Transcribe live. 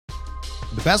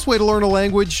The best way to learn a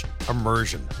language?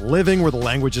 Immersion. Living where the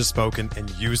language is spoken and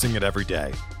using it every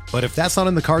day. But if that's not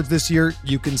in the cards this year,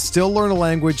 you can still learn a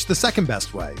language the second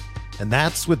best way, and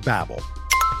that's with Babbel.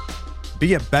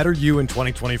 Be a better you in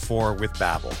 2024 with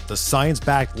Babbel, the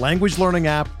science-backed language learning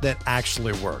app that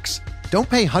actually works. Don't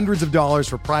pay hundreds of dollars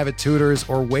for private tutors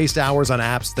or waste hours on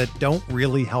apps that don't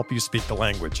really help you speak the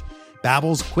language.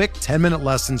 Babbel's quick 10-minute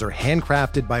lessons are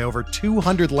handcrafted by over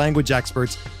 200 language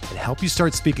experts and help you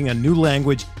start speaking a new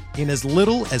language in as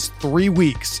little as 3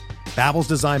 weeks. Babbel's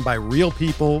designed by real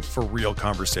people for real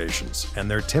conversations,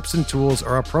 and their tips and tools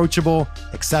are approachable,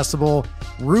 accessible,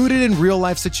 rooted in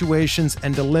real-life situations,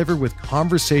 and delivered with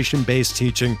conversation-based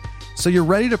teaching, so you're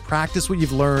ready to practice what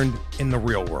you've learned in the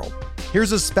real world.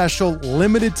 Here's a special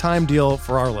limited-time deal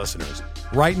for our listeners.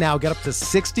 Right now, get up to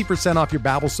 60% off your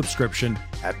Babbel subscription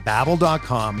at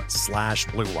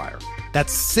babbel.com/Blue Wire.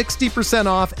 That's 60%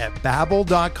 off at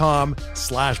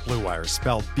babbel.com/Blue Wire,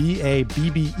 spelled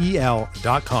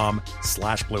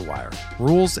BABBEL.com/Blue Wire.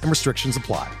 Rules and restrictions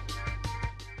apply.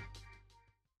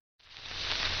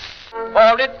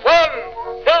 For it's 1,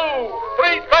 2,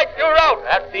 3 strikes, you're out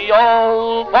at the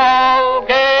old ball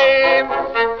game.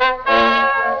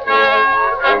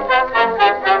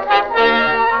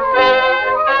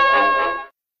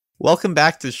 Welcome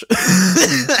back to.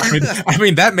 I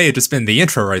mean, that may have just been the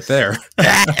intro right there.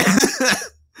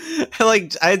 When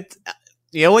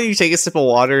you take a sip of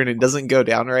water and it doesn't go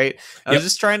down right. I was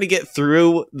just trying to get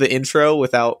through the intro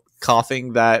without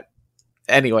coughing.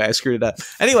 Anyway, I screwed it up.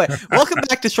 Anyway, welcome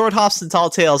back to Short Hops and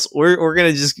Tall Tales. We're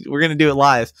gonna do it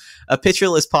live. A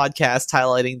pictureless podcast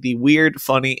highlighting the weird,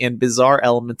 funny, and bizarre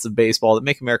elements of baseball that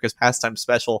make America's pastime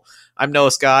special. I'm Noah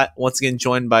Scott, once again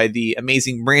joined by the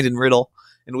amazing Brandon Riddle.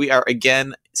 And we are,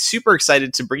 again, super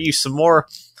excited to bring you some more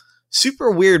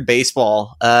super weird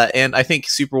baseball. And I think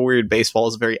super weird baseball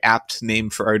is a very apt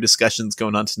name for our discussions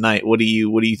going on tonight. What do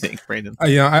you think, Brandon?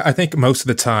 I think most of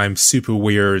the time, super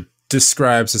weird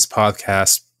describes this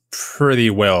podcast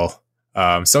pretty well.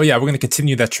 We're going to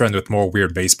continue that trend with more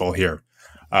weird baseball here.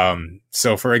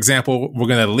 So, for example, we're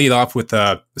going to lead off with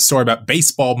a story about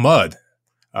baseball mud.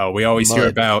 We always hear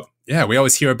about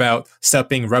stuff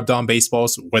being rubbed on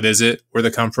baseballs. What is it? Where they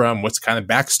come from? What's the kind of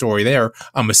backstory there?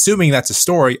 I'm assuming that's a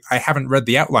story. I haven't read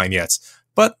the outline yet,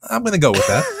 but I'm going to go with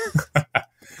that.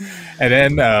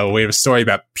 And then we have a story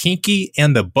about Pinky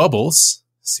and the Bubbles.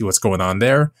 See what's going on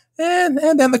there.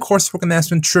 And then, of course, we're going to have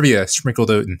some trivia sprinkled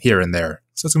in here and there.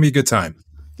 So it's going to be a good time.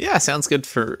 Yeah, sounds good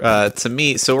to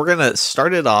me. So we're going to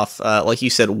start it off, like you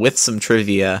said, with some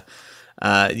trivia.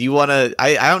 You want to?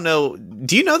 I don't know.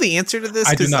 Do you know the answer to this?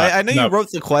 I do not. I know you wrote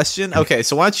the question. Okay,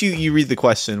 so why don't you read the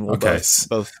question? We'll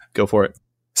both go for it.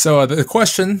 So the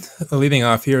question leading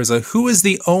off here is, who is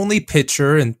the only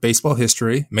pitcher in baseball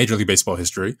history, Major League Baseball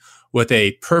history, with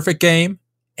a perfect game,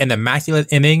 an immaculate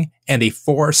inning, and a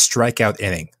 4 strikeout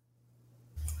inning?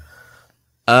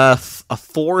 A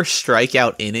 4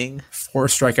 strikeout inning? 4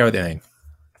 strikeout inning.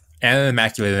 And an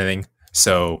immaculate inning.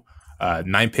 So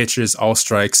 9 pitches, all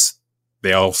strikes.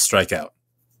 They all strike out.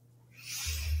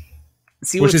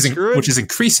 See, which is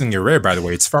increasingly rare, by the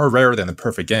way. It's far rarer than the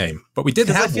perfect game. But we did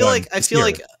have one. I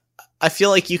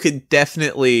feel like you could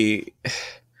definitely.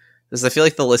 Because I feel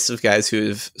like the list of guys who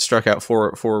have struck out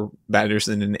four batters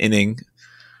in an inning,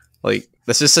 like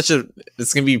that's just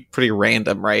it's gonna be pretty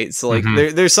random, right? So like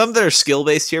there's some that are skill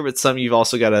based here, but some you've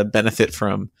also got to benefit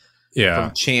from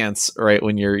chance, right?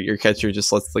 When your catcher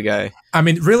just lets the guy. I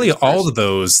mean, really, all of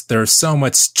those, there's so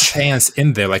much chance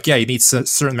in there. Like, yeah, you need a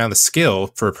certain amount of skill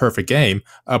for a perfect game,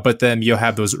 but then you'll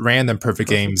have those random perfect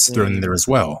games thrown in there as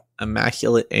well.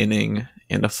 Immaculate inning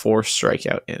and a 4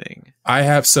 strikeout inning.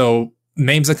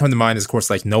 Names that come to mind is, of course,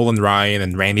 like Nolan Ryan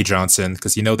and Randy Johnson,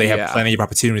 because they have plenty of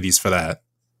opportunities for that.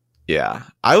 Yeah,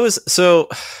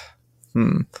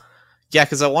 Yeah,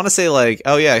 because I want to say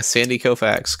Sandy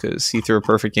Koufax, because he threw a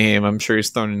perfect game. I'm sure he's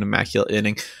thrown an immaculate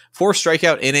inning. 4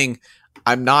 strikeout inning.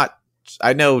 I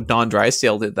know Don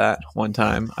Drysdale did that one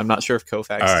time. I'm not sure if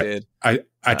Koufax did. I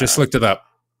just looked it up.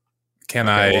 Can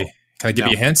I give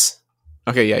you a hint?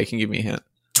 Okay, yeah, you can give me a hint.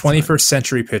 21st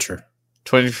century pitcher.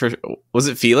 21st. Was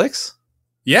it Felix?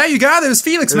 Yeah, you got it. It was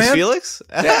Felix, man. Felix?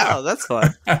 Yeah. Oh, that's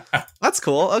fun. That's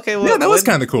cool. Okay. Well, yeah, that was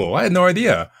kind of cool. I had no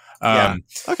idea.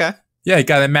 Okay. Yeah, he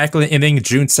got an immaculate inning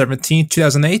June 17,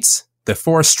 2008. The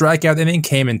 4 strikeout inning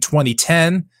came in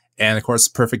 2010. And, of course,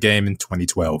 perfect game in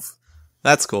 2012.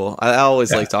 That's cool. I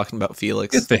always like talking about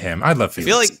Felix. Good for him. I love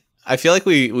Felix. I feel like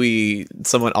we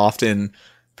somewhat often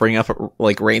bring up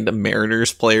like random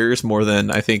Mariners players more than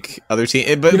I think other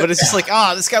teams. But it's just like,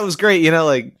 this guy was great.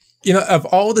 Of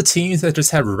all the teams that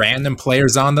just have random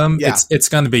players on them, it's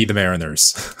going to be the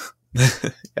Mariners.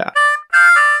 Yeah.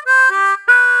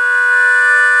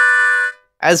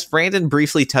 as Brandon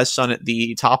briefly touched on at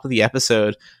the top of the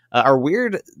episode, our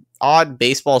weird, odd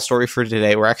baseball story for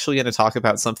today, we're actually going to talk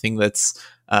about something that's,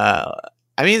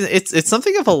 it's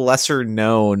something of a lesser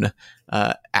known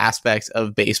aspect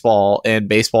of baseball and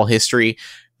baseball history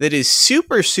that is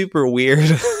super, super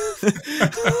weird.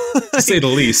 To say the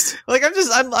least. Like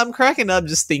I'm cracking up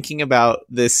just thinking about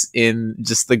this in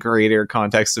just the greater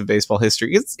context of baseball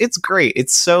history. It's great.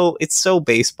 It's so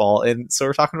baseball. And so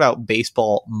we're talking about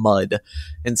baseball mud.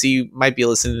 And so you might be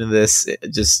listening to this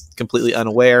just completely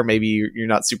unaware. Maybe you're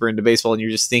not super into baseball and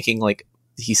you're just thinking like,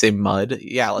 did he say mud?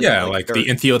 Yeah. Like the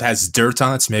infield has dirt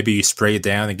on it. So maybe you spray it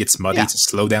down and it gets muddy to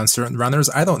slow down certain runners.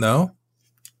 I don't know.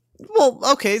 Well,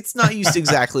 okay, it's not used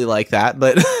exactly like that,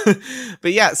 but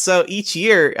yeah. So each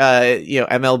year,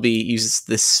 MLB uses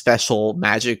this special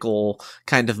magical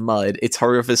kind of mud. It's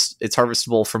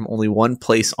harvestable from only one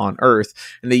place on Earth,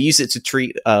 and they use it to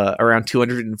treat around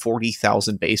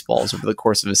 240,000 baseballs over the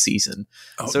course of a season.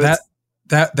 Oh, so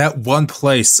that one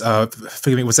place,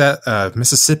 forgive me, was that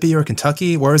Mississippi or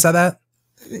Kentucky? Where is that at?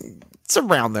 It's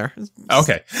around there.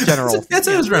 Okay, general. It's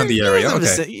around the area.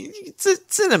 Okay,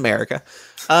 it's in America.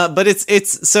 But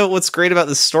it's so what's great about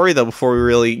this story though, before we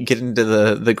really get into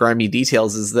the grimy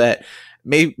details, is that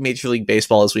Major League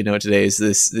Baseball, as we know it today, is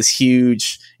this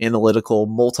huge analytical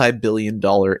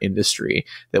multi-billion-dollar industry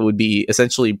that would be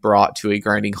essentially brought to a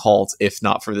grinding halt if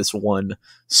not for this one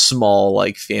small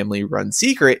like family-run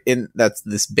secret, and that's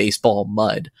this baseball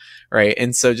mud, right?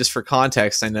 And so just for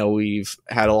context, I know we've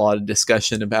had a lot of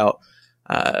discussion about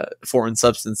foreign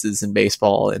substances in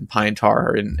baseball and pine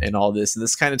tar and all this. And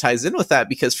this kind of ties in with that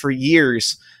because for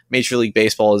years, Major League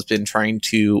Baseball has been trying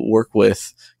to work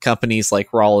with companies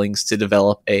like Rawlings to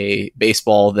develop a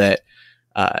baseball that,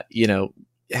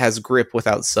 has grip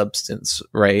without substance,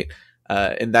 right?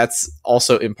 And that's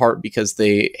also in part because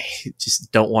they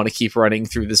just don't want to keep running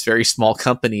through this very small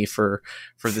company for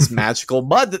this magical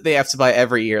mud that they have to buy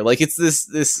every year. Like it's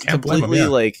this completely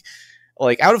like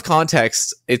out of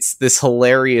context, it's this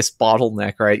hilarious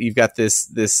bottleneck, right? You've got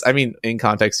this, I mean, in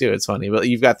context too, it's funny, but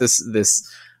you've got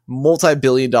this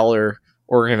multi-billion-dollar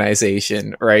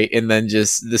organization, right? And then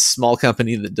just this small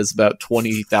company that does about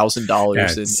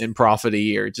 $20,000 in profit a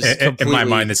year. Just completely in my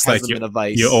mind, it's like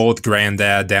your old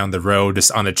granddad down the road,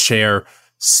 just on a chair,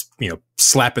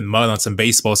 slapping mud on some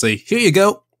baseball, say, "Here you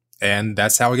go," and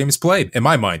that's how a game is played. In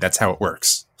my mind, that's how it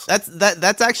works.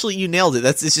 That's actually, you nailed it.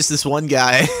 It's just this one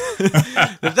guy.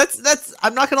 that's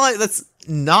I'm not gonna lie, that's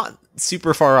not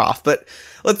super far off, but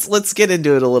let's get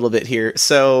into it a little bit here.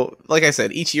 So, like I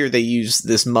said, each year they use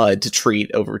this mud to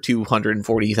treat over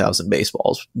 240,000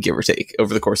 baseballs, give or take,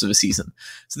 over the course of a season.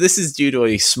 So this is due to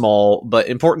a small but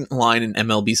important line in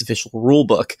MLB's official rule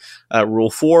book, Rule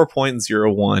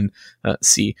 4.01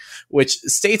 C, which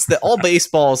states that all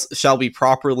baseballs shall be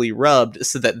properly rubbed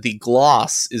so that the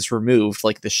gloss is removed,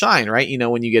 like the shine, right? You know,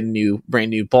 when you get a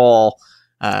brand new ball,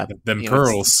 them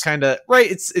pearls, kind of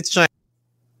right. It's shiny.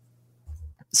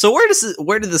 So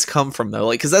where did this come from though?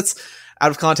 Like, because that's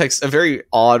out of context, a very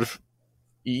odd.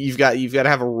 You've got to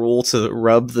have a rule to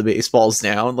rub the baseballs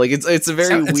down. Like it's a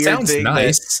very weird sounds thing.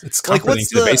 Nice. It's comforting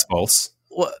to the baseballs.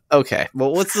 Okay,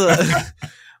 well, what's the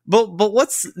but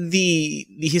what's the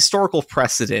historical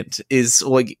precedent is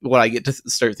like what I get to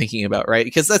start thinking about, right?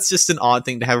 Because that's just an odd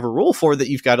thing to have a rule for, that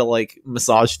you've got to like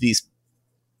massage these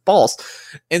balls.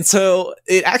 And so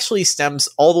it actually dates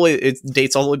all the way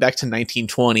back to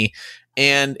 1920.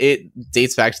 And it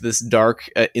dates back to this dark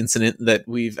incident that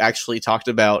we've actually talked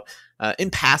about in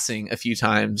passing a few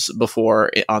times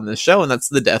before on this show, and that's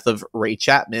the death of Ray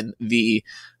Chapman, the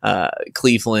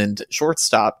Cleveland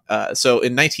shortstop. So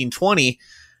in 1920,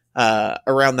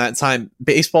 around that time,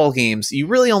 baseball games, you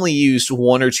really only used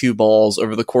one or two balls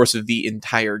over the course of the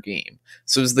entire game.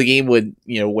 So as the game would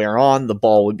wear on, the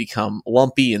ball would become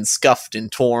lumpy and scuffed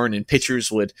and torn, and pitchers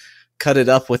would cut it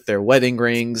up with their wedding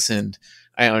rings and,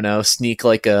 I don't know, sneak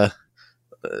like a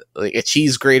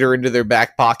cheese grater into their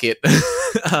back pocket.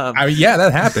 Yeah,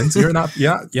 that happens. You're not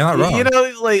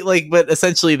wrong. But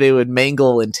essentially they would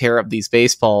mangle and tear up these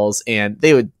baseballs, and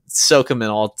they would soak them in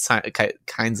all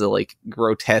kinds of like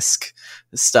grotesque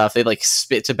stuff. They'd like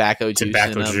spit tobacco juice in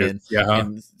them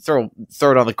and throw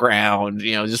it on the ground.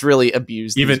 Just really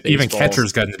abuse. Even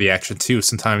catchers got into the action too.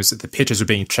 Sometimes if the pitchers are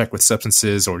being checked with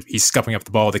substances, or he's scuffing up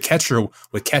the ball, the catcher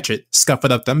would catch it, scuff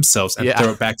it up themselves, and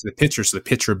throw it back to the pitcher, so the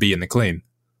pitcher would be in the clean.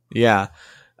 Yeah,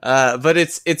 but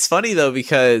it's funny though,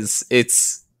 because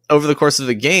it's over the course of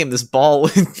the game, this ball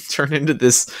would turn into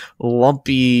this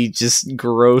lumpy, just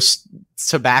gross,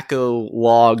 tobacco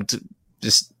logged,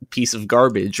 just piece of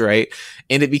garbage, right?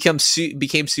 And it became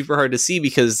super hard to see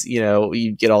because, you know,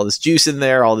 you get all this juice in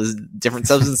there, all these different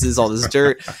substances, all this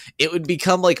dirt. It would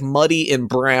become like muddy and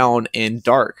brown and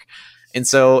dark. And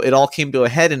so it all came to a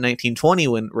head in 1920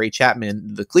 when Ray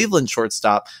Chapman, the Cleveland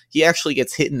shortstop, he actually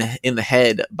gets hit in the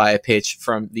head by a pitch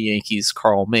from the Yankees'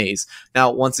 Carl Mays.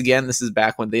 Now, once again, this is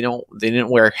back when they didn't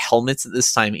wear helmets at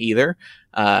this time either.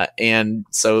 And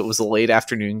so it was a late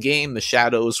afternoon game. The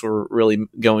shadows were really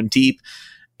going deep.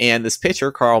 And this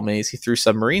pitcher, Carl Mays, he threw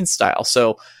submarine style.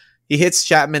 So he hits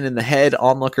Chapman in the head.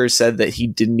 Onlookers said that he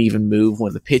didn't even move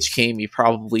when the pitch came. He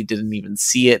probably didn't even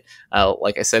see it.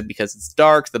 Like I said, because it's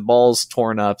dark, the ball's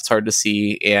torn up, it's hard to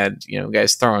see, and, you know,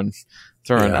 guys throwing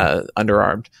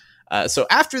underarmed. So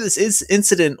after this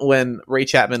incident, when Ray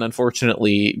Chapman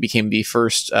unfortunately became the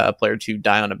first player to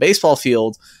die on a baseball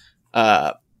field,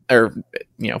 or,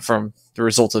 you know, from the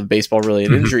result of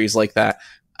baseball-related injuries like that,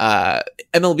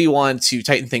 MLB wanted to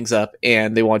tighten things up,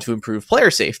 and they wanted to improve player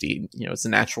safety. You know, it's a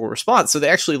natural response. So they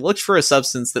actually looked for a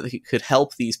substance that could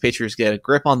help these pitchers get a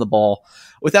grip on the ball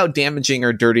without damaging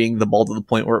or dirtying the ball to the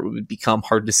point where it would become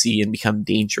hard to see and become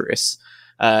dangerous.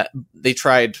 They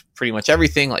tried pretty much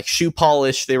everything, like shoe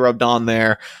polish they rubbed on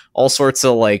there, all sorts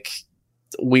of like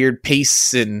weird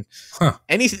pastes and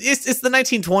anything. It's the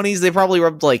 1920s. They probably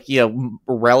rubbed like, you know,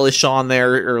 relish on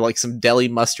there or like some deli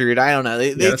mustard. I don't know.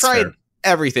 They tried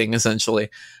everything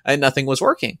essentially, and nothing was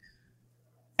working.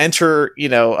 Enter the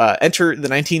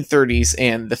 1930s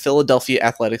and the Philadelphia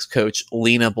Athletics coach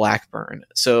Lena Blackburn.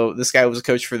 So this guy was a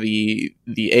coach for the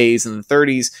A's in the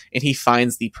 30s, and he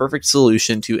finds the perfect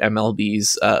solution to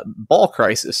MLB's ball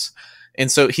crisis.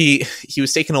 And so he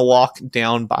was taking a walk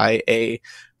down by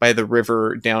the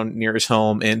river down near his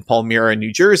home in Palmyra,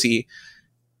 New Jersey.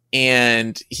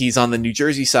 And he's on the New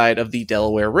Jersey side of the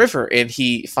Delaware River, and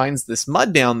he finds this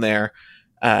mud down there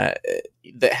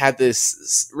that had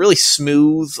this really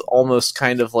smooth, almost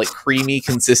kind of like creamy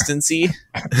consistency.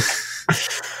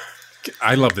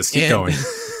 I love this. Keep going.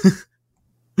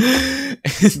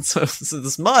 And so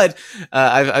this mud,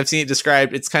 I've seen it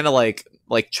described. It's kind of like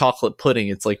chocolate pudding.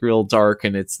 It's like real dark,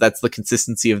 and that's the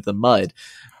consistency of the mud.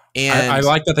 And I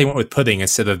like that they went with pudding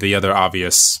instead of the other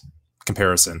obvious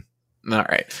comparison. All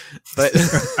right, but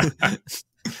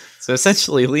so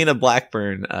essentially, Lena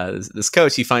Blackburn, this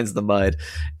coach, he finds the mud,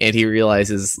 and he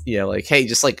realizes, you know, like, hey,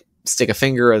 just like stick a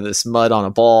finger of this mud on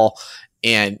a ball,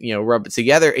 and, you know, rub it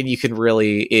together, and you can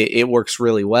really, it works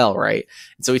really well, right?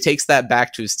 And so he takes that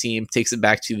back to his team, takes it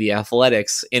back to the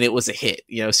Athletics, and it was a hit.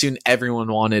 You know, soon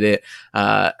everyone wanted it.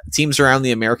 Teams around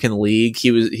the American League, he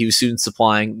was soon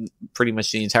supplying pretty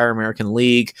much the entire American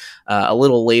League. A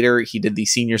little later, he did the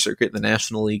senior circuit in the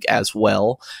National League as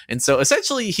well. And so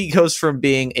essentially, he goes from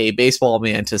being a baseball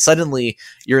man to suddenly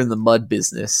you're in the mud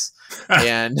business.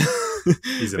 And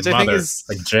he's a which mother, I think is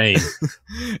like Jane.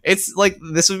 It's like,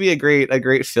 this would be a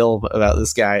great film about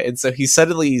this guy. And so he's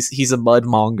a mud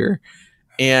monger.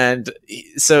 And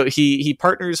so he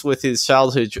partners with his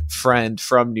childhood friend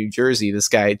from New Jersey, this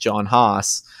guy, John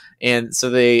Haas. And so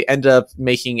they end up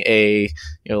making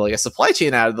like a supply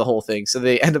chain out of the whole thing. So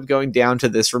they end up going down to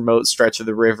this remote stretch of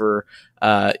the river,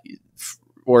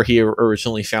 where he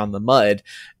originally found the mud.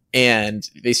 And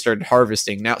they started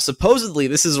harvesting. Now, supposedly,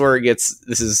 this is where it gets.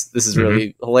 This is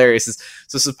really hilarious.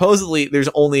 So supposedly, there's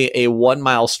only a 1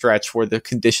 mile stretch where the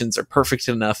conditions are perfect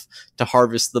enough to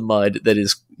harvest the mud that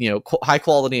is, you know, high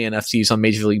quality enough to use on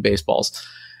Major League Baseballs.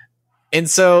 And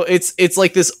so it's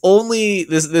like this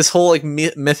whole like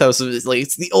mythos of, like,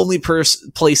 it's the only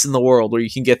place in the world where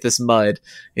you can get this mud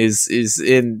is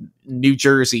in New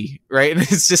Jersey, right? And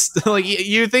it's just like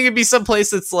you think it'd be some place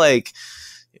that's like.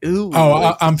 Ooh,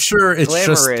 I'm sure it's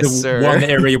just the one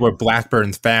area where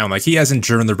Blackburn's found. Like, he hasn't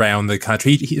journeyed around the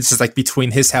country. It's just like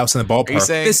between his house and the ballpark.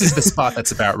 This is the spot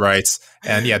that's about right.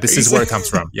 And yeah, this is where it comes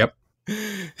from. Yep.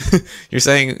 You're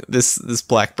saying this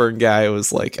Blackburn guy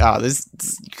was like, this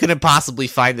you couldn't possibly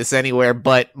find this anywhere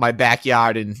but my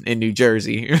backyard in New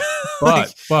Jersey.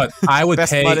 But I would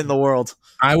best pay mud in the world.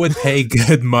 I would pay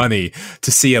good money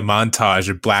to see a montage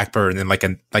of Blackburn and like a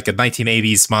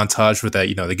 1980s montage with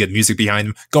the good music behind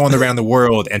him, going around the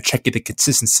world and checking the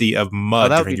consistency of mud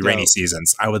during the rainy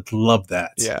seasons. I would love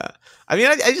that. Yeah. I mean,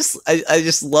 I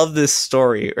just love this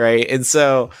story, right? And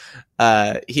so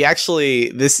he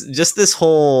actually this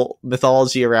whole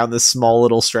mythology around this small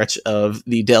little stretch of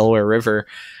the Delaware River,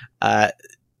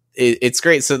 it's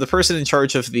great. So the person in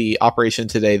charge of the operation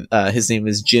today, his name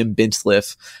is Jim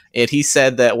Bintliff, and he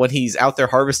said that when he's out there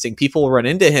harvesting, people will run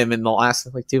into him and they'll ask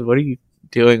him, like, dude, what are you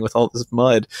doing with all this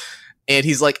mud? And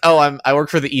he's like, "Oh, I work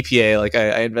for the EPA. Like,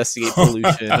 I investigate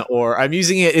pollution, or I'm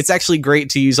using it. It's actually great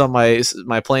to use on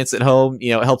my plants at home.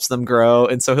 You know, it helps them grow."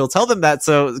 And so he'll tell them that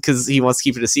because he wants to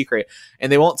keep it a secret,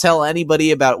 and they won't tell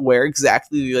anybody about where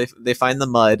exactly they find the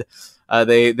mud.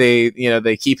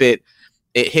 They keep it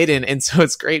hidden, and so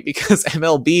it's great because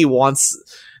MLB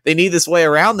they need this way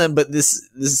around them, but this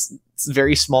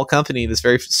very small company, this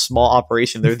very small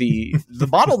operation, they're the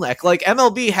bottleneck. Like,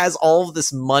 MLB has all of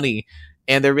this money,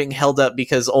 and they're being held up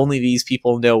because only these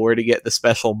people know where to get the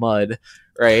special mud,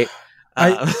 right?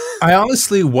 I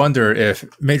honestly wonder if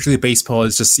Major League Baseball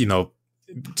is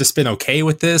just been okay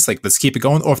with this, like, let's keep it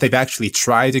going, or if they've actually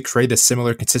tried to create a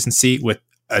similar consistency with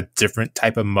a different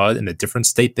type of mud in a different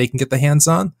state they can get the hands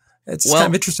on. It's kind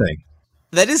of interesting.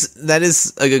 That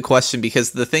is a good question,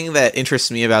 because the thing that interests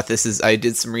me about this is I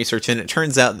did some research, and it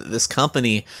turns out that this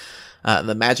company,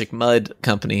 the Magic Mud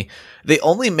Company, they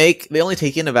only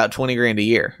take in about $20,000 a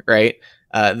year, right?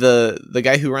 The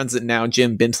guy who runs it now,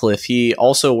 Jim Bintliff, he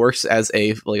also works as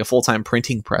a full-time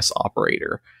printing press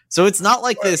operator. So it's not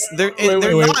like this.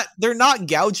 They're not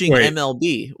gouging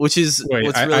MLB, which is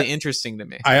what's really interesting to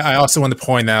me. I also want to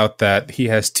point out that he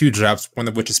has two jobs, one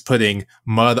of which is putting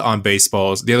mud on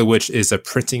baseballs, the other which is a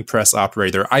printing press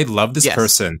operator. I love this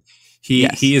person.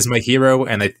 He is my hero,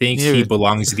 and I think he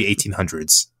belongs to the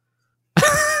 1800s.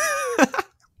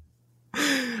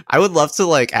 I would love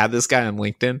to add this guy on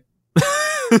LinkedIn.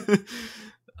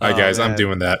 All right, guys, man. I'm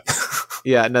doing that.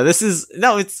 Yeah, no,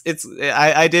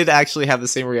 I did actually have the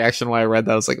same reaction when I read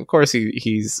that. I was like, of course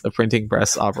he's a printing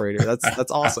press operator.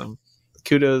 That's awesome.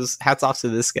 Kudos, hats off to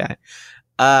this guy.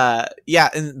 Yeah,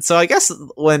 and so I guess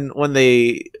when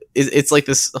it's like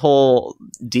this whole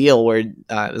deal where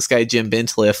this guy Jim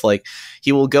Bintliff,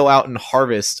 he will go out and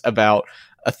harvest about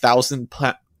 1,000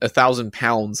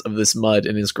 pounds of this mud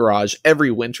in his garage every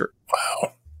winter.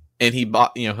 Wow. And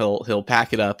he'll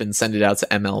pack it up and send it out to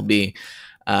MLB.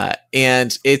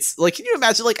 And it's like, can you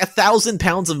imagine 1,000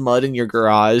 pounds of mud in your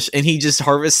garage, and he just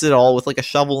harvests it all with a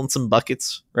shovel and some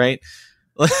buckets, right?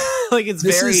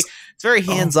 It's very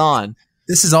hands-on.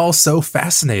 This is all so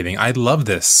fascinating. I love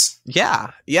this.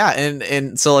 Yeah.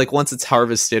 And so once it's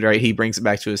harvested, right, he brings it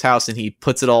back to his house and he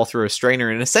puts it all through a strainer,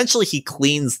 and essentially he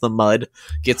cleans the mud,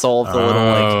 gets all of the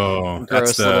little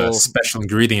gross little special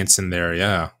ingredients in there.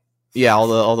 Yeah,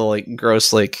 all the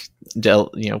gross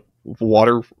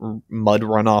water, mud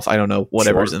runoff, I don't know,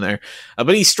 whatever's in there,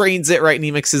 but he strains it, right, and he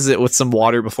mixes it with some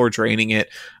water before draining it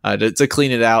to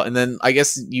clean it out, and then I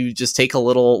guess you just take a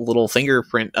little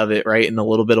fingerprint of it, right, and a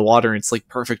little bit of water, and it's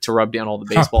perfect to rub down all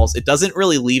the baseballs. It doesn't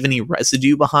really leave any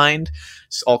residue behind.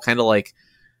 It's all kind of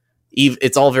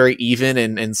it's all very even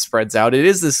and spreads out. It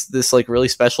is this really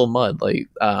special mud,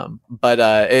 so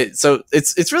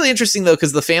it's really interesting though,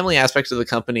 because the family aspect of the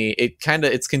company,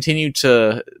 it's continued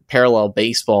to parallel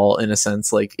baseball in a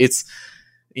sense. It's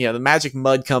the Magic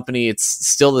Mud Company, it's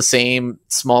still the same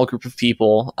small group of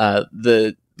people.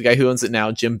 The guy who owns it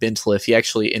now, Jim Bintliff, he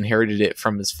actually inherited it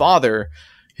from his father,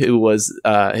 who was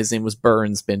his name was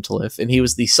Burns Bintliff, and he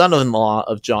was the son-in-law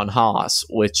of John Haas,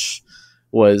 which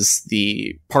was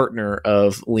the partner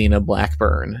of Lena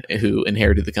Blackburn, who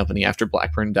inherited the company after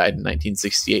Blackburn died in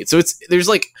 1968. So there's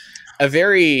a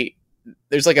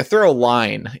thorough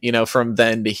line, from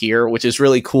then to here, which is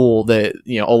really cool that,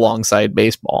 alongside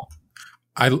baseball.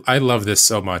 I love this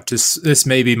so much. This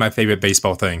may be my favorite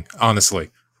baseball thing,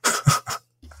 honestly.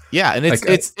 Yeah. And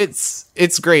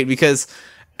it's great because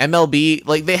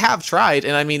MLB, they have tried,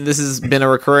 and I mean, this has been a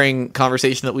recurring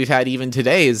conversation that we've had even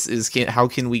today is how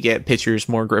can we get pitchers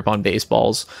more grip on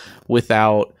baseballs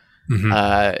without,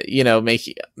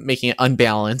 making it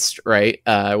unbalanced, right?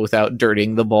 Without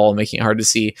dirtying the ball, making it hard to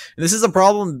see. And this is a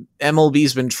problem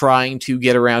MLB's been trying to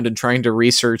get around and trying to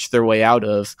research their way out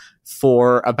of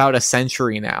for about a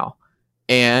century now.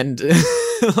 And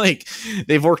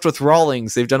they've worked with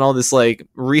Rawlings, they've done all this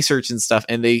research and stuff,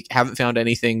 and they haven't found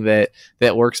anything that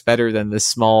works better than this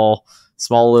small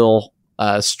little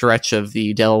stretch of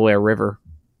the Delaware River.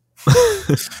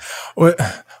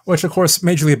 Which, of course,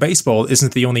 Major League Baseball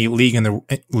isn't the only league in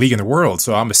the world.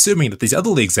 So I'm assuming that these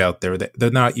other leagues out there,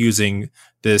 they're not using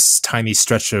this tiny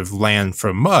stretch of land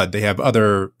for mud. They have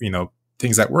other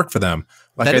things that work for them.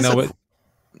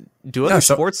 Do other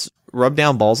sports rub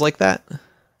down balls like that?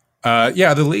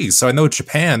 Yeah, the leagues. So I know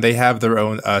Japan, they have their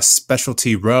own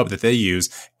specialty rub that they use,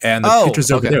 and the pitchers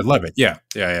over there love it. Yeah,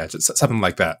 just something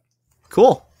like that.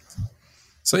 Cool.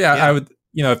 So I would,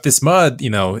 if this mud,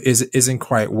 isn't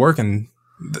quite working,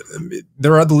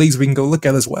 there are other leagues we can go look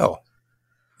at as well.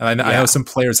 And I know some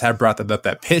players have brought that up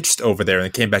that pitched over there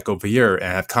and came back over here and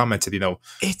have commented,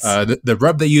 the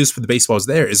rub they use for the baseballs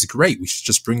there is great. We should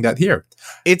just bring that here.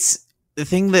 the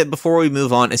thing that before we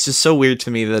move on, it's just so weird to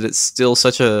me that it's still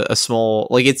such a small,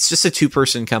 like it's just a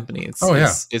 2-person company.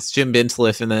 It's Jim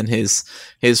Bintliff, and then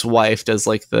his wife does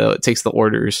like takes the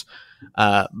orders.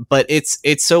 But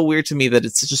it's so weird to me that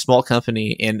it's such a small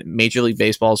company, and Major League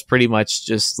Baseball is pretty much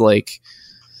just like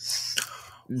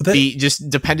just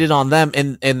dependent on them,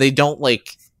 and they don't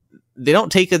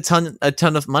take a ton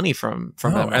of money from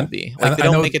MLB. Like they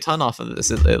don't make a ton off of this.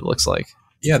 It looks like.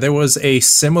 Yeah, there was a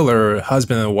similar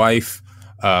husband and wife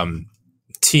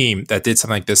team that did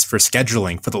something like this for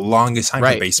scheduling for the longest time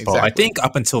in baseball. Exactly. I think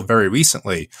up until very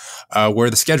recently,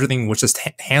 where the scheduling was just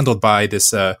handled by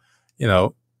this, this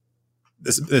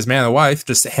man and wife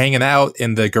just hanging out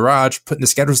in the garage, putting the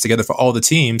schedules together for all the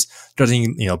teams,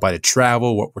 judging, by the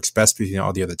travel, what works best between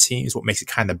all the other teams, what makes it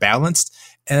kind of balanced.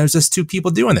 And there's just 2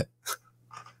 people doing it.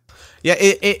 Yeah,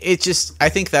 it just, I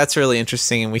think that's really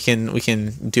interesting, and we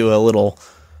can do a little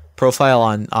profile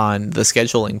on the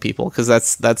scheduling people, because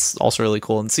that's also really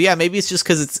cool. And so yeah, maybe it's just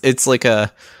because it's like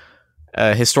a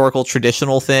historical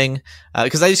traditional thing,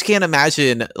 because I just can't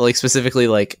imagine, like, specifically,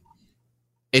 like,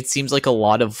 it seems like a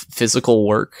lot of physical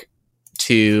work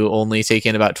to only take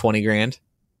in about 20 grand.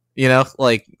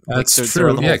 Like that's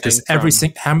true. Yeah, because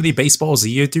how many baseballs a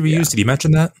year do we use? Did you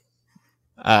mention that?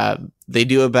 They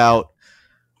do about.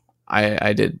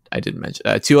 I did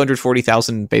mention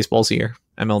 240,000 baseballs a year,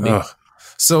 MLB. Ugh.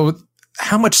 So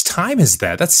how much time is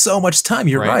that? That's so much time.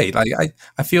 You're right. I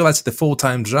feel that's the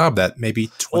full-time job, that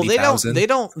maybe 20,000.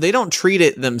 Well, they don't treat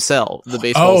it themselves. The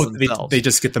baseballs themselves. They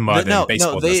just get the mud.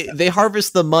 They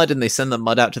harvest the mud and they send the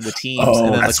mud out to the teams,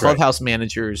 and then the clubhouse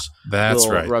managers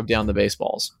will rub down the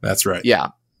baseballs. That's right. Yeah.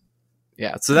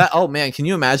 So that, oh man, can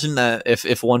you imagine that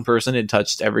if one person had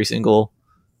touched every single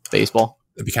baseball?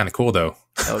 It'd be kind of cool, though.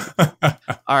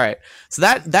 All right. So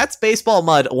that's baseball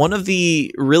mud. One of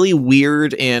the really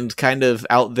weird and kind of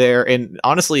out there, and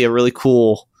honestly a really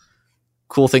cool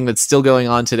thing that's still going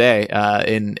on today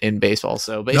in baseball.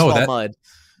 So baseball mud.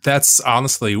 That's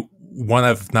honestly one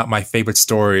of not my favorite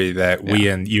story that we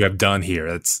and you have done here.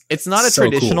 It's not a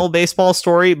traditional baseball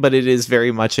story, but it is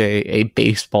very much a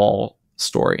baseball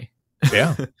story.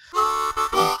 Yeah.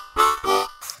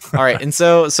 All right, and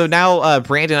so now,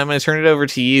 Brandon, I'm going to turn it over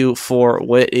to you for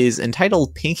what is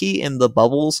entitled Pinky and the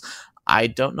Bubbles. I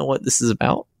don't know what this is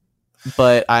about,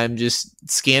 but I'm just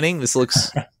scanning. This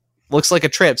looks like a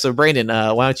trip. So, Brandon,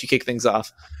 why don't you kick things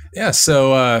off? Yeah,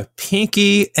 so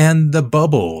Pinky and the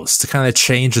Bubbles, to kind of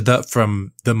change it up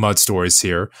from the mud stories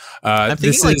here. I'm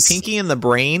thinking like Pinky and the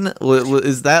Brain.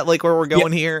 Is that like where we're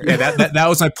going here? Yeah, that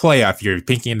was my playoff here.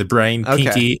 Pinky and the Brain,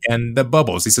 Pinky and the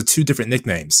Bubbles. These are 2 different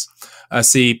nicknames.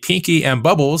 See, Pinky and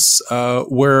Bubbles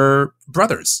were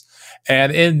brothers.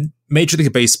 And in Major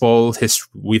League Baseball history,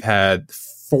 we've had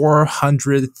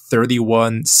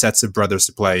 431 sets of brothers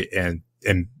to play in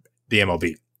the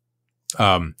MLB.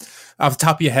 Off the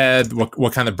top of your head,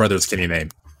 what kind of brothers can you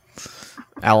name?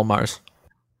 Alomars,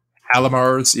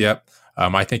 yep.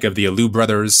 I think of the Alou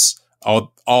brothers.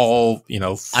 All you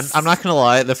know. I'm not gonna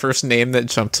lie. The first name that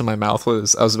jumped to my mouth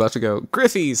was, I was about to go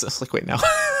Griffey's. I was like, wait, no.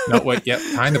 No, wait, yeah,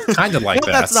 kind of like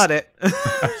that. That's not it.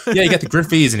 Yeah, you got the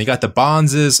Griffey's and you got the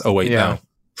Bonzes. Oh wait, no.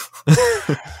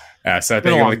 So I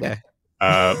think like,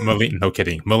 no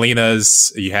kidding.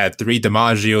 Molina's. You had 3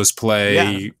 DiMaggios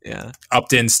play. Yeah.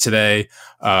 Uptons today,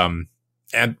 and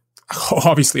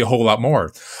obviously a whole lot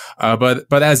more.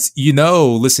 But as you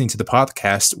know, listening to the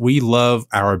podcast, we love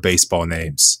our baseball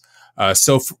names.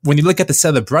 So when you look at the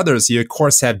set of brothers, you of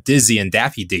course have Dizzy and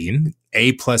Daffy Dean,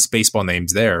 A+ baseball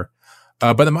names there.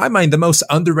 But in my mind, the most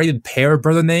underrated pair of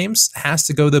brother names has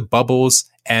to go to Bubbles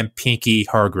and Pinky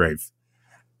Hargrave.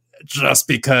 Just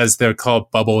because they're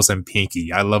called Bubbles and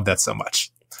Pinky. I love that so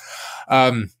much.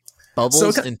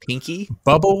 Bubbles and Pinky?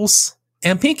 Bubbles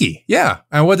and Pinky, yeah.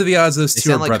 And what are the odds those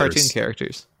 2 are brothers? Cartoon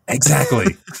characters.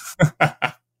 Exactly.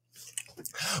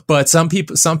 But some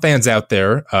fans out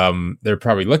there, they're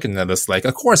probably looking at us like,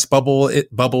 of course,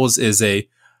 Bubbles is a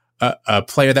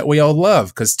player that we all love,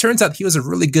 because it turns out he was a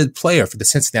really good player for the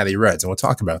Cincinnati Reds, and we'll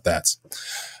talk about that.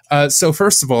 So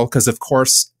first of all, because of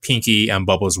course Pinky and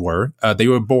Bubbles they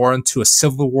were born to a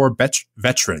Civil War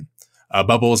veteran.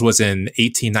 Bubbles was in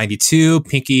 1892,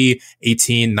 Pinky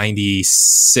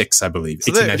 1896, I believe.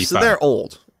 1895. So they're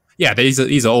old. Yeah,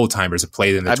 these are old timers that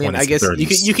played in the 20s and 30s. I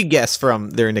guess you could guess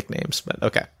from their nicknames, but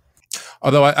okay.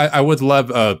 Although I would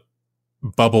love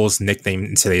Bubbles' nickname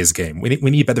in today's game. We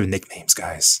need better nicknames,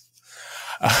 guys.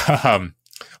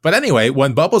 But anyway,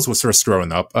 when Bubbles was first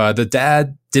growing up, the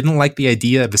dad didn't like the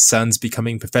idea of his sons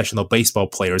becoming professional baseball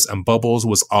players, and Bubbles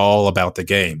was all about the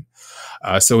game.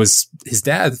 So his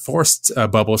dad forced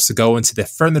Bubbles to go into the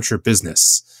furniture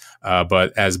business.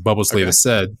 But as Bubbles later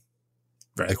said,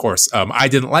 Right, of course. I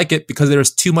didn't like it because there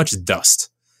was too much dust.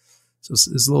 So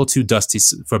it's a little too dusty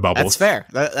for Bubbles. That's fair.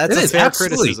 That's a fair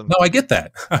criticism. No, I get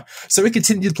that. So he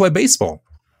continued to play baseball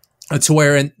to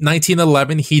where in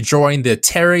 1911 he joined the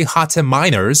Terre Haute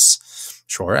Miners,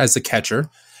 as a catcher,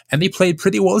 and he played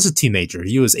pretty well as a teenager.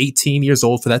 He was 18 years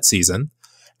old for that season,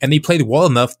 and he played well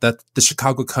enough that the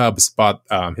Chicago Cubs bought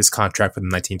his contract for the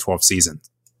 1912 season.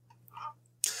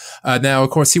 Now, of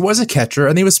course, he was a catcher,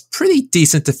 and he was pretty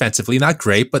decent defensively. Not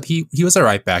great, but he was all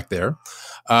right back there.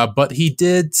 But he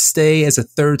did stay as a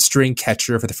third-string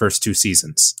catcher for the first 2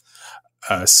 seasons.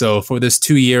 So for this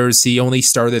 2 years, he only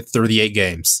started 38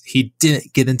 games. He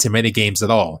didn't get into many games at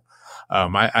all.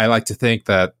 I like to think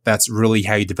that that's really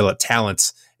how you develop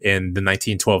talent in the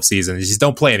 1912 season. You just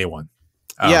don't play anyone.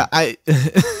 Yeah.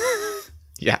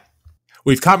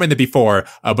 We've commented before,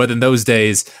 but in those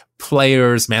days,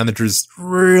 players, managers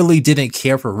really didn't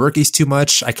care for rookies too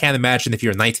much. I can't imagine if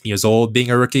you're 19 years old being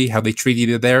a rookie, how they treated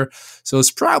you there. So it's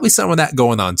probably some of that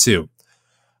going on too.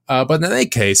 But in any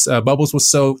case, Bubbles was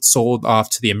sold off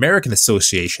to the American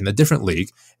Association, a different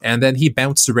league, and then he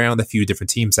bounced around a few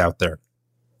different teams out there.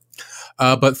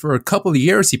 But for a couple of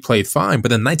years, he played fine.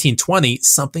 But in 1920,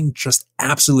 something just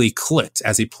absolutely clicked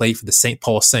as he played for the St.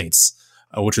 Paul Saints,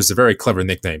 which is a very clever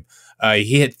nickname.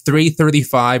 He hit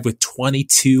 .335 with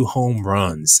 22 home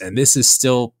runs. And this is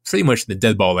still pretty much the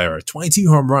dead ball era. 22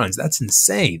 home runs. That's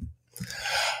insane.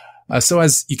 So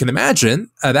as you can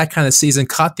imagine, that kind of season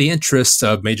caught the interest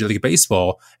of Major League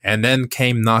Baseball. And then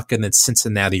came knocking the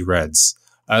Cincinnati Reds.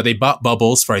 They bought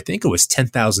Bubbles for, I think it was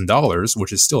 $10,000,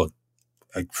 which is still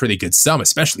a pretty good sum,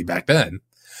 especially back then.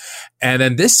 And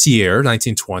then this year,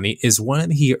 1920, is when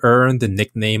he earned the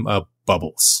nickname of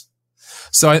Bubbles.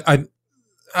 So I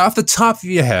off the top of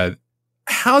your head,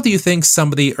 how do you think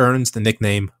somebody earns the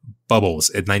nickname Bubbles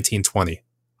in 1920?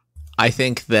 I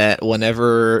think that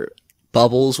whenever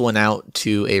Bubbles went out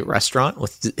to a restaurant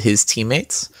with his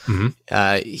teammates,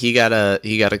 he got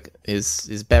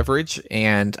his beverage,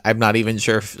 and I'm not even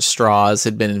sure if straws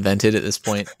had been invented at this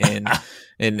point in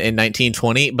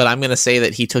 1920, but I'm going to say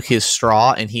that he took his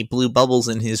straw and he blew bubbles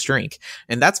in his drink.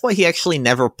 And that's why he actually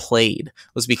never played,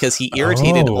 was because he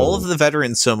irritated all of the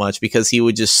veterans so much because he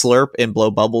would just slurp and blow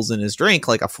bubbles in his drink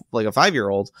like a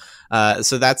 5-year-old.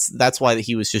 So that's why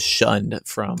he was just shunned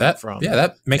from that.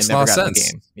 That makes a lot of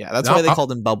sense. Yeah, that's why they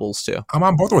called him Bubbles too. I'm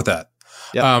on board with that.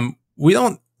 Yep. We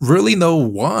don't really know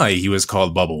why he was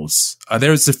called Bubbles.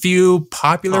 There's a few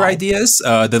popular ideas.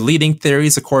 The leading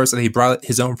theories, of course, that he brought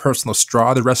his own personal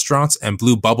straw to restaurants and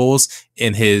blew bubbles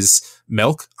in his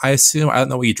milk, I assume. I don't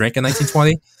know what he drank in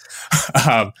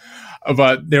 1920.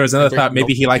 But there was another thought,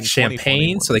 maybe he liked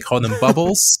champagne, so they called him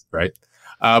Bubbles, right?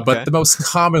 But the most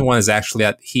common one is actually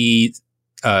that he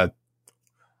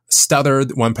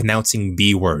stuttered when pronouncing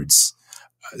B words.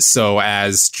 So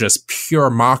as just pure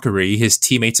mockery, his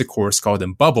teammates, of course, called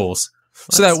him Bubbles,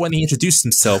 so that when he introduced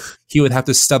himself, he would have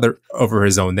to stutter over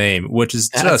his own name, which is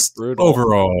just brutal.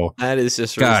 Overall. That is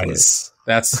just guys, ruthless.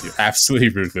 That's absolutely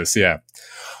ruthless, yeah.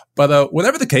 But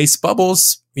whatever the case,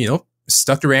 Bubbles,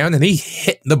 stuck around and he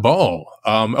hit the ball.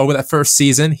 Over that first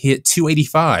season, he hit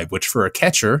 .285, which for a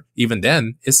catcher, even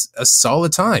then, is a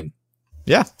solid time.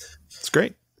 Yeah, it's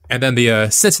great. And then the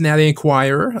Cincinnati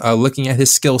Enquirer, looking at his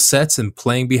skill sets and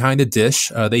playing behind the dish,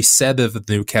 they said of the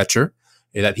new catcher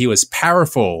that he was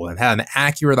powerful and had an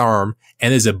accurate arm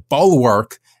and is a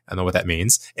bulwark, I don't know what that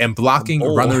means, and blocking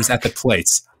runners at the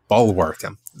plates. Bulwark.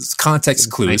 It's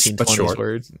context clues, but short.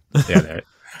 Word. Yeah,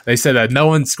 they said that no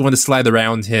one's going to slide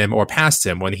around him or past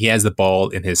him when he has the ball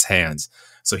in his hands.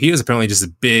 So he was apparently just a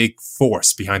big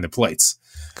force behind the plates.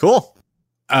 Cool.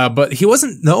 But he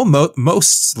wasn't known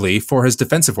mostly for his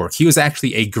defensive work. He was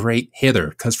actually a great hitter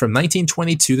because from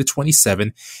 1922 to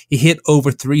 27, he hit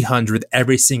over 300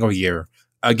 every single year.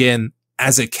 Again,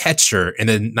 as a catcher in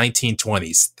the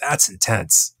 1920s. That's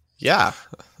intense. Yeah,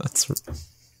 that's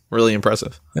really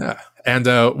impressive. Yeah. And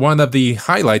one of the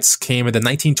highlights came in the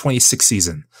 1926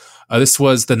 season. This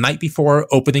was the night before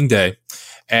opening day,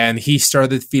 and he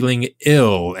started feeling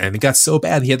ill, and it got so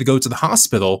bad he had to go to the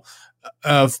hospital.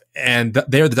 And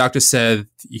there the doctor said,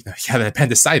 you have an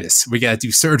appendicitis. We got to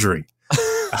do surgery.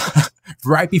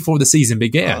 Right before the season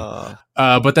began.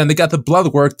 But then they got the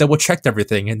blood work, double checked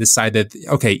everything and decided,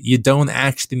 okay, you don't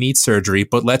actually need surgery,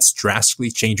 but let's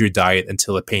drastically change your diet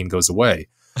until the pain goes away.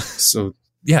 So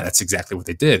yeah, that's exactly what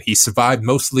they did. He survived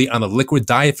mostly on a liquid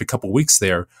diet for a couple weeks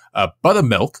there,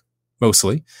 buttermilk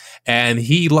mostly, and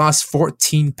he lost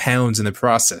 14 pounds in the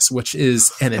process, which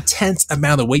is an intense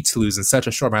amount of weight to lose in such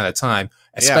a short amount of time,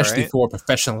 especially for a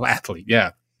professional athlete.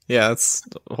 Yeah. Yeah, that's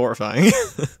horrifying.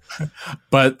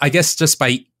 But I guess just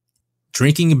by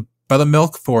drinking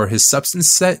Buttermilk for his substance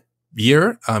set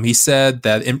year. He said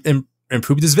that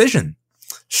improved his vision.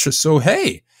 So,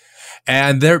 hey,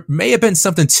 and there may have been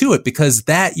something to it because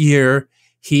that year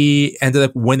he ended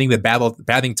up winning the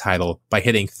batting title by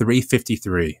hitting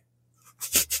 .353.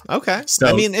 Okay. So,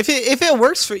 I mean, if it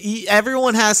works for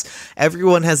everyone has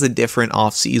a different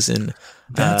offseason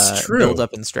that's true. build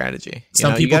up and strategy.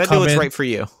 Some people you got to do what's in, right for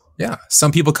you. Yeah.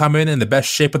 Some people come in the best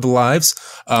shape of their lives.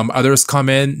 Others come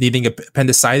in needing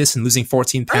appendicitis and losing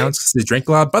 14 pounds because they drank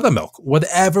a lot of buttermilk.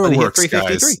 Whatever works,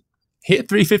 guys. Hit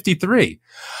 .353.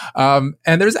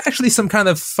 And there's actually some kind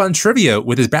of fun trivia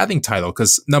with his batting title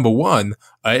because number one,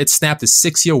 it snapped a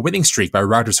 6-year winning streak by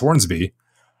Rogers Hornsby.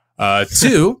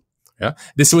 Two, yeah,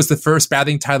 this was the first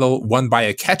batting title won by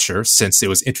a catcher since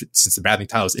the batting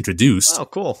title was introduced. Oh,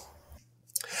 cool.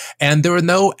 And there were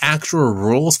no actual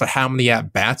rules for how many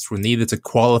at-bats were needed to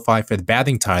qualify for the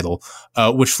batting title,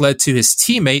 which led to his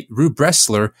teammate, Rube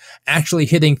Bressler, actually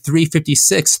hitting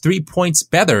 .356, 3 points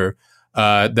better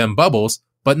than Bubbles,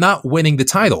 but not winning the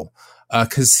title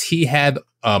because he had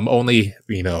only,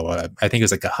 I think it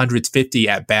was like 150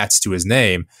 at-bats to his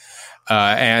name.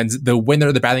 And the winner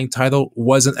of the batting title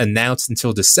wasn't announced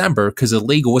until December because the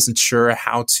league wasn't sure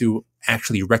how to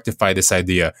actually rectify this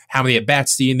idea. How many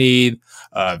at-bats do you need?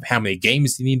 How many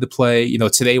games do you need to play?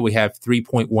 Today we have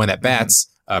 3.1 at-bats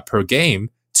per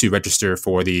game to register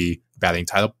for the batting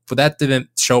title, but that didn't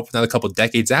show up for another couple of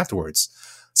decades afterwards.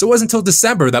 So it wasn't until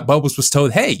December that Bubbles was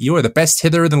told, hey, you are the best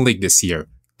hitter in the league this year.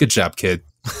 Good job, kid.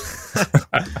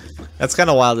 That's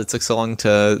kind of wild it took so long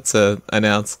to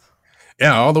announce.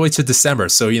 Yeah, all the way to December.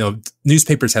 So,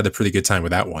 newspapers had a pretty good time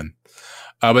with that one.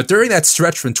 But during that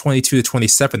stretch from 22 to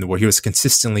 27, where he was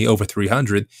consistently over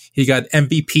 300, he got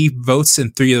MVP votes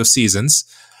in 3 of those seasons.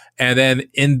 And then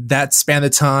in that span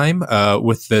of time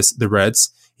with the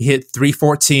Reds, he hit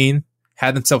 .314,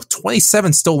 had himself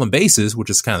 27 stolen bases, which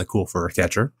is kind of cool for a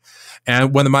catcher.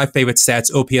 And one of my favorite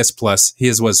stats, OPS plus,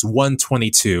 his was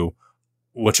 122,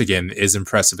 which again is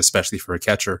impressive, especially for a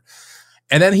catcher.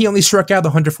 And then he only struck out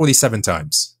 147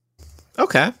 times.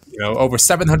 Okay. Over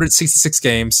 766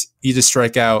 games, he just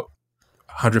strike out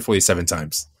 147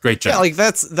 times. Great job. Yeah, like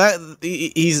that.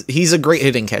 He's a great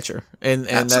hitting catcher, and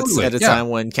that's at a time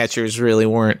when catchers really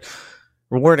weren't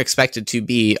expected to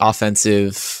be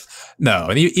offensive. No,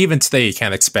 and even today you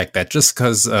can't expect that just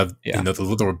because of the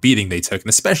little beating they took, and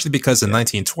especially because in the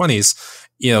 1920s,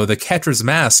 the catcher's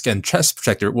mask and chest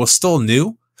protector was still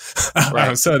new,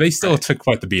 right. So they still took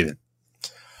quite the beating.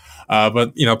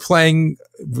 But playing,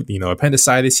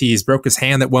 appendicitis, he's broke his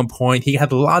hand at one point. He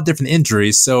had a lot of different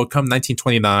injuries. So come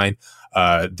 1929,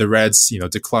 the Reds,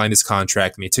 declined his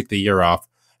contract and he took the year off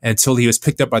until he was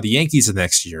picked up by the Yankees the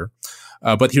next year.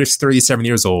 But he was 37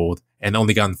 years old and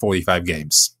only got in 45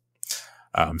 games.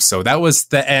 So that was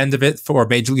the end of it for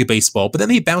Major League Baseball. But then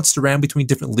he bounced around between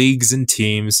different leagues and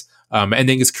teams,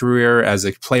 ending his career as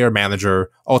a player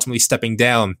manager, ultimately stepping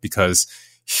down because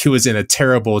he was in a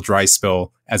terrible dry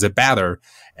spell as a batter,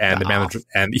 and the manager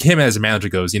and him as a manager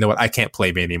goes, you know what? I can't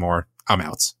play me anymore. I'm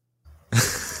out.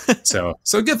 so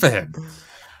good for him.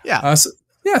 Yeah.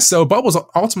 So Bubbles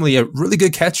ultimately a really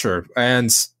good catcher, and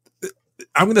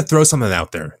I'm going to throw something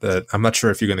out there that I'm not sure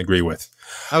if you're going to agree with.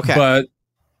 Okay. But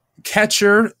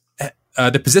catcher,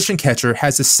 the position catcher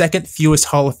has the second fewest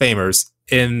Hall of Famers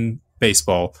in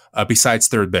baseball besides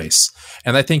third base,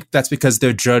 and I think that's because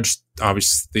they're judged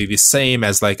obviously the same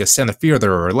as like a center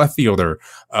fielder or a left fielder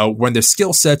when their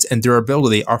skill sets and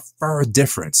durability are far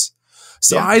different.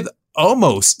 So I'd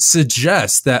almost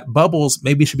suggest that Bubbles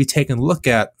maybe should be taken a look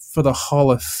at for the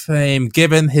Hall of Fame,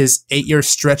 given his 8-year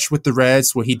stretch with the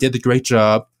Reds where he did a great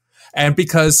job, and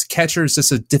because catcher is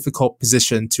just a difficult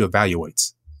position to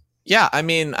evaluate. Yeah, I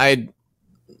mean,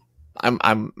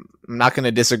 I'm not going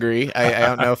to disagree. I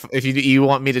don't know if you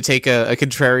want me to take a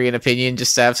contrarian opinion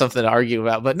just to have something to argue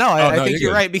about, but no, I think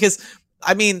you're right, because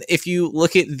I mean, if you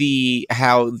look at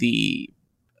how the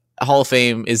Hall of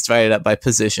Fame is divided up by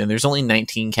position, there's only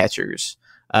 19 catchers.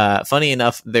 Funny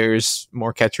enough, there's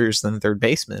more catchers than third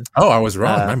basemen. Oh, I was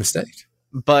wrong. My mistake.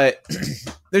 But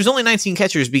there's only 19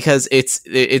 catchers because it's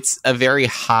become a very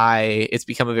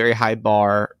high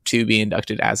bar to be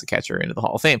inducted as a catcher into the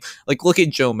Hall of Fame. Like, look at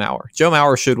Joe Mauer. Joe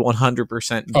Mauer should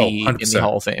 100% be 100%. In the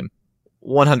Hall of Fame.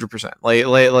 100%.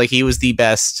 Like he was the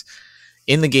best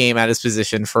in the game at his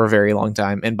position for a very long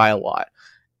time, and by a lot.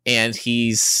 And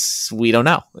we don't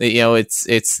know.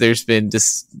 There's been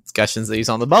discussions that he's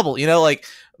on the bubble. Like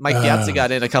Mike Piazza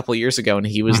got in a couple of years ago, and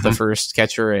he was the first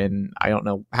catcher in I don't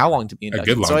know how long to be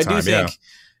inducted. A good long time, I do think,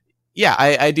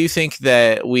 I do think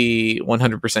that we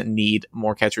 100% need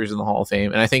more catchers in the Hall of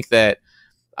Fame, and I think that,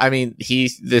 I mean,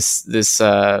 this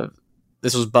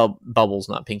this was Bubbles,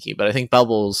 not Pinky, but I think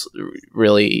Bubbles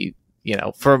really,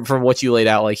 from what you laid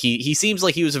out, like he seems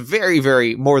like he was a very,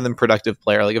 very more than productive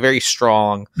player, like a very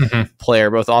strong player,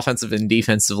 both offensive and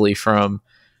defensively from,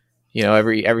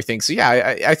 everything. So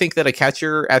yeah, I think that a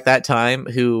catcher at that time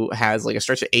who has like a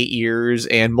stretch of 8 years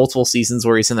and multiple seasons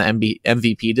where he's in the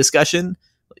MVP discussion,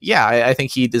 yeah, I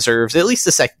think he deserves at least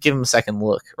give him a second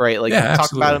look, right? Like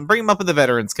talk about him, bring him up in the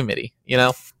Veterans Committee,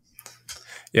 Yeah,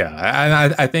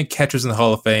 I think catchers in the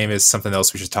Hall of Fame is something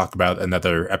else we should talk about in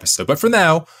another episode. But for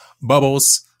now,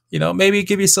 Bubbles, maybe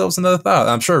give yourselves another thought.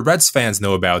 I'm sure Reds fans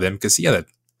know about him because he had a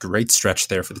great stretch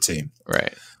there for the team.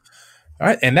 Right. All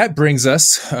right, and that brings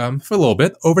us, for a little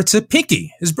bit, over to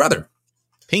Pinky, his brother.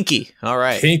 Pinky, all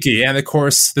right. Pinky, and of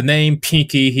course, the name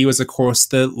Pinky, he was, of course,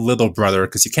 the little brother,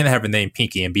 because you can't have a name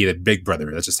Pinky and be the big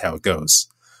brother. That's just how it goes.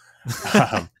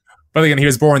 But again, he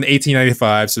was born in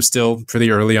 1895, so still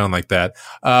pretty early on like that.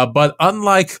 But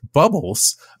unlike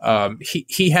Bubbles,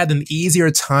 he had an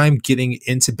easier time getting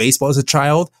into baseball as a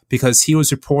child because he was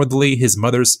reportedly his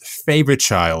mother's favorite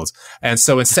child. And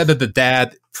so instead of the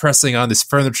dad pressing on this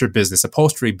furniture business,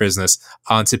 upholstery business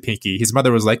onto Pinky, his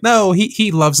mother was like, no,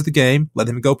 he loves the game. Let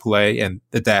him go play. And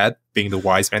the dad, being the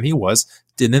wise man he was,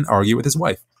 didn't argue with his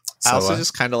wife. So, I also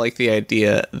just kind of like the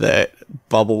idea that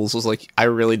Bubbles was like, I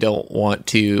really don't want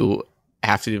to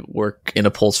have to work in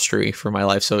upholstery for my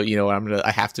life, so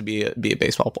I have to be a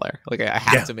baseball player. Like I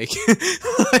have to make it.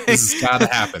 This has got to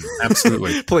happen,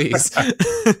 absolutely, please.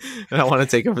 And I want to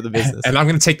take over the business, and I'm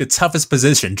going to take the toughest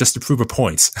position just to prove a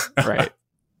point. Right.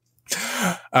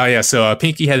 So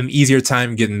Pinky had an easier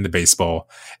time getting into baseball,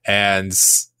 and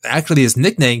actually his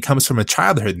nickname comes from a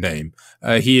childhood name.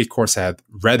 He, of course, had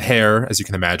red hair, as you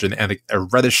can imagine, and a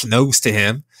reddish nose to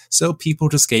him, so people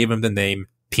just gave him the name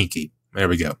Pinky. There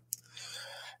we go.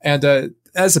 And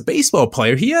as a baseball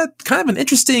player, he had kind of an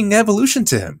interesting evolution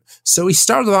to him. So he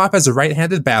started off as a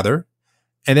right-handed batter,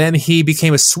 and then he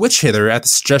became a switch hitter at the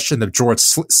suggestion of George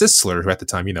Sisler, who at the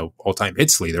time, all-time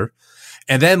hits leader,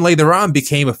 and then later on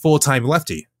became a full-time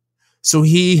lefty. So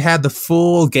he had the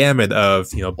full gamut of,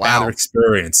 batter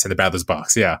experience in the batter's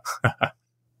box. Yeah.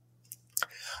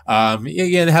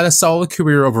 Again, had a solid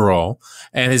career overall,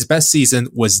 and his best season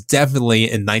was definitely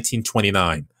in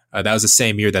 1929. That was the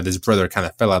same year that his brother kind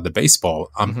of fell out of the baseball.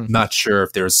 I'm not sure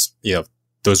if there's,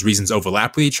 those reasons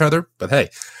overlap with each other, but hey.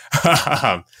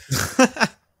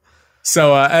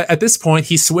 So at this point,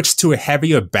 he switched to a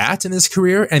heavier bat in his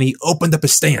career, and he opened up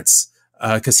his stance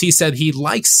because he said he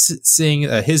likes seeing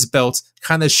his belt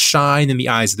kind of shine in the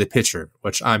eyes of the pitcher,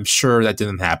 which I'm sure that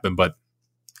didn't happen, but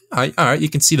all right, you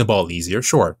can see the ball easier,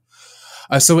 sure.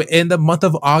 So in the month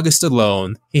of August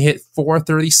alone, he hit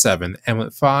 .437 and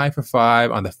went 5 for 5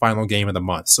 on the final game of the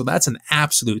month. So that's an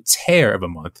absolute tear of a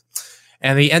month.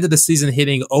 And he ended the season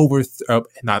hitting exactly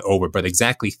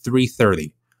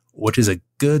 330, which is a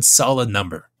good, solid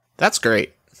number. That's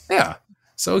great. Yeah.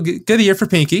 So good year for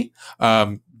Pinky.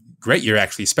 Great year,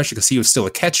 actually, especially because he was still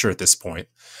a catcher at this point.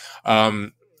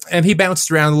 And he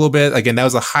bounced around a little bit. Again, that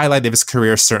was a highlight of his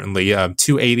career, certainly.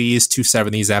 280s,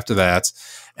 270s after that.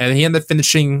 And he ended up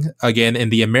finishing again in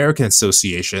the American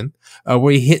Association,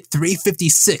 where he hit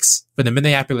 356 for the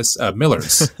Minneapolis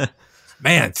Millers.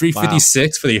 Man,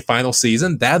 356 for the final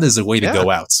season. That is a way to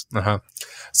go out.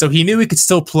 So he knew he could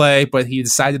still play, but he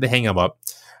decided to hang him up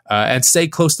and stay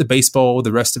close to baseball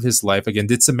the rest of his life. Again,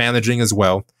 did some managing as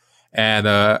well. And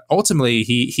ultimately,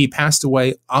 he passed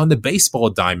away on the baseball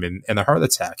diamond in a heart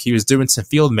attack. He was doing some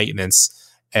field maintenance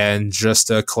and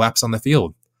just collapsed on the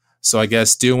field. So I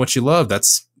guess doing what you love,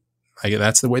 that's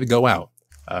the way to go out.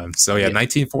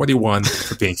 1941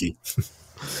 for Pinky.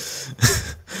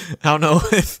 I don't know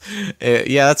if,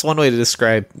 that's one way to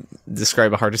describe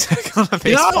a heart attack on a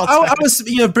baseball. I was,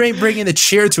 bringing a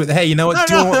cheer to it. Hey, you know what?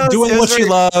 Doing what you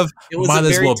love, might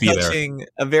as well be there.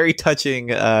 A very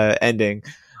touching ending.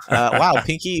 Wow,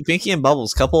 Pinky and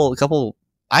Bubbles, couple.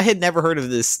 I had never heard of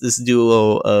this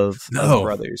duo of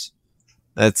brothers.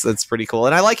 That's pretty cool,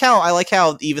 and I like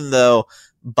how even though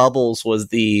Bubbles was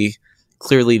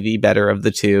clearly the better of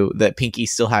the two, that Pinky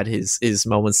still had his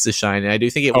moments to shine. And I do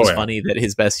think it was funny that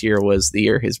his best year was the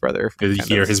year his brother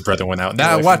went out.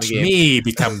 Now watch me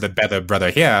become the better brother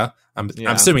here. I'm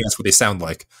assuming that's what they sound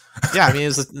like. Yeah, I mean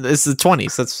it's the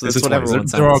 20s. That's what everyone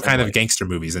sounds. They're all kind of gangster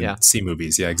movies and C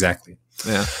movies. Yeah, exactly.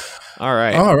 Yeah. All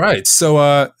right.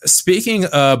 So speaking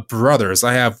of brothers,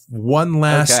 I have one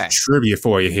last trivia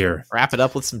for you here. Wrap it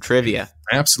up with some trivia.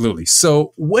 Absolutely.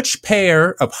 So which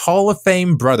pair of Hall of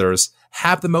Fame brothers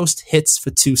have the most hits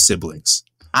for two siblings?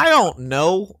 I don't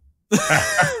know.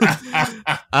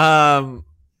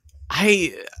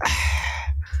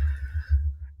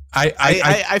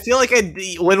 I feel like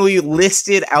when we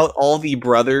listed out all the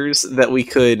brothers that we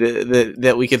could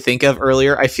that we could think of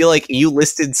earlier, I feel like you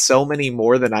listed so many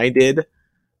more than I did.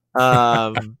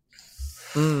 Well,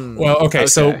 okay,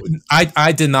 so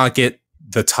I did not get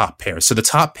the top pair. So the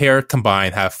top pair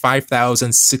combined have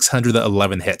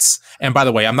 5,611 hits. And by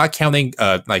the way, I'm not counting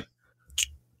like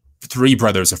 3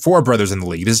 brothers or 4 brothers in the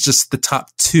league. This is just the top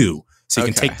 2. So you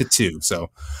can take the 2. So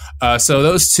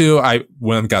those 2, I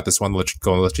went and got this one.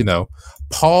 Let you know.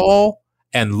 Paul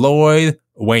and Lloyd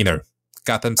Wayner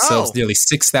got themselves nearly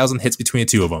 6,000 hits between the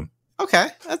 2 of them. Okay,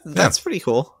 that's pretty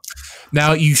cool.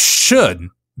 Now you should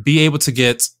be able to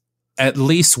get at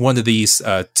least one of these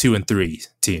 2 and 3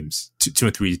 teams, 2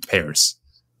 and 3 pairs.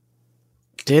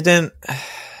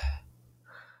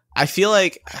 I feel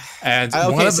like, and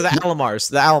so the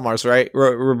Alomars, right?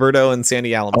 Roberto and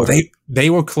Sandy Alomar. Oh, they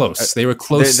were close. They were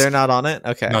close. They're not on it.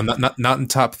 Okay, no, not in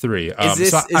top 3.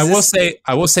 I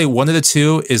will say one of the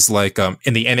 2 is like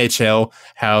in the NHL,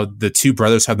 how the 2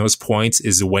 brothers have the most points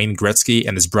is Wayne Gretzky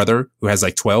and his brother, who has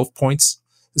like 12 points.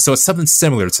 So it's something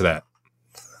similar to that.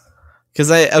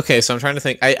 So I'm trying to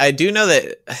think. I do know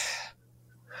that.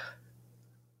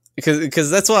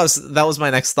 Because that was my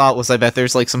next thought was I bet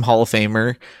there's like some Hall of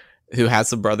Famer who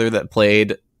has a brother that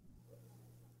played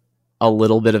a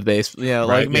little bit of baseball,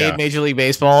 made Major League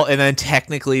Baseball, and then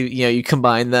technically, you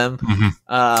combine them. Mm-hmm.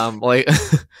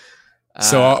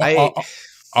 So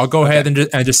I'll go ahead and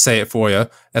just say it for you.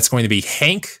 That's going to be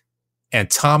Hank and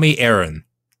Tommy Aaron.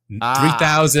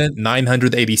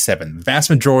 3,987. Vast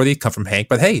majority come from Hank,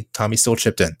 but hey, Tommy still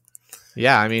chipped in.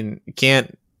 Yeah, I mean, you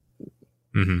can't.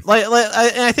 Mm-hmm.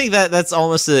 I think that's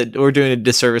almost we're doing a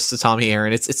disservice to Tommy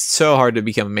Aaron. It's so hard to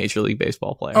become a Major League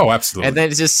Baseball player. Oh, absolutely. And then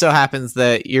it just so happens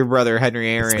that your brother Henry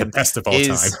Aaron is the best of all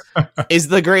time. is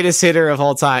the greatest hitter of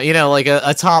all time. Like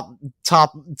a top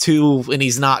 2, and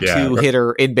he's not 2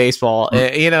 hitter in baseball.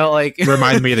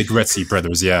 Remind me of the Gretzky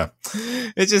brothers. Yeah,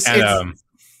 it's just.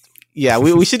 Yeah,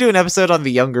 we should do an episode on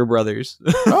the younger brothers.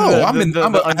 As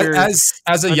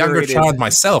a younger child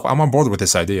myself, I'm on board with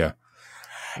this idea.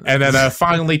 And then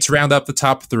finally, to round up the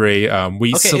top 3,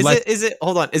 we select. Is it?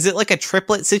 Hold on. Is it like a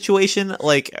triplet situation?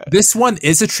 Like this one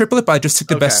is a triplet, but I just took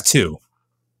the best 2.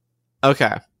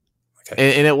 Okay.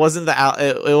 And it wasn't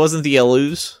it wasn't the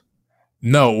Alous.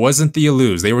 No, it wasn't the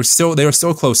Alous. They were still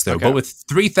close though. Okay. But with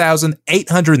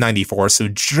 3,894, so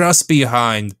just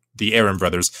behind the Aaron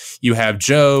brothers, you have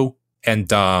Joe and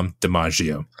Dom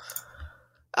DiMaggio.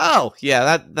 Oh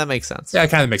yeah, that makes sense. Yeah, it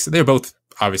kind of makes sense. They're both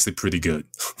obviously pretty good.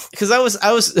 Because I was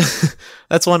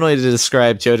that's one way to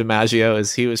describe Joe DiMaggio,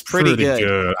 is he was pretty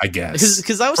good, I guess.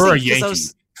 Because I was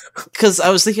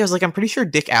thinking, I'm pretty sure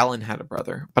Dick Allen had a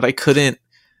brother, but I couldn't.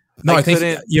 No, I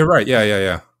think you're right.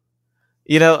 Yeah.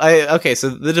 So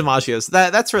the DiMaggios,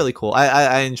 that's really cool.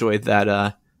 I enjoyed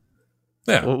that.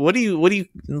 Yeah. What do you?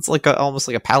 It's like almost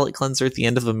like a palate cleanser at the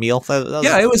end of a meal.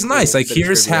 It was nice. Like,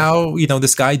 here's how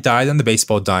this guy died on the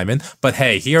baseball diamond. But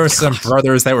hey, here are some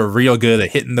brothers that were real good at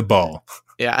hitting the ball.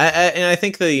 Yeah, and I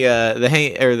think the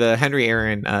Henry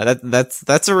Aaron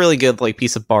that's a really good like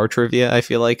piece of bar trivia. I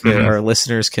feel like our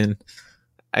listeners can.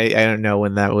 I don't know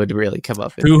when that would really come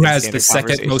up. Who has the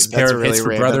second most pair of hits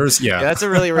for brothers? Yeah, that's a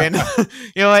really random.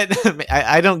 You know what?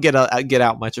 I don't get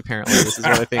out much. Apparently, this is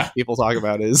what I think people talk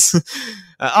about. Is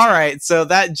all right. So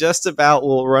that just about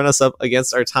will run us up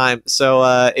against our time. So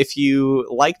if you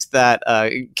liked that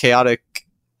chaotic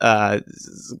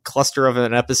cluster of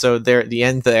an episode there at the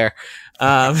end there.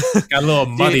 Got a little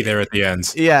muddy there at the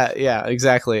end. Yeah,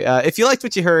 exactly. If you liked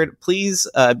what you heard, please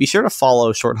be sure to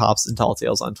follow Short Hops and Tall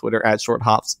Tales on Twitter at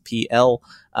ShortHopsPL.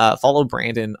 Follow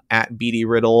Brandon at BD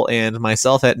Riddle and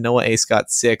myself at Noah A.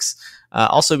 Scott 6.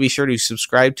 Also, be sure to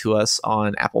subscribe to us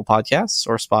on Apple Podcasts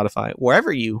or Spotify,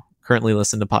 wherever you currently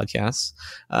listen to podcasts.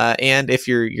 And if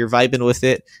you're vibing with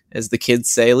it, as the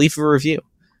kids say, leave a review.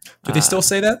 Do they still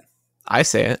say that? I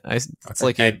say it. It's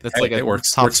like a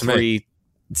top 3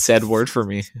 said word for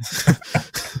me.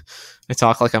 I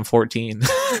talk like I'm 14.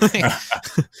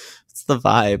 It's the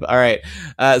vibe. All right.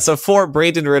 So for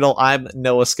Brandon Riddle, I'm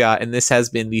Noah Scott, and this has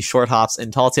been the Short Hops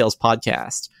and Tall Tales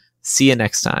podcast. See you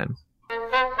next time.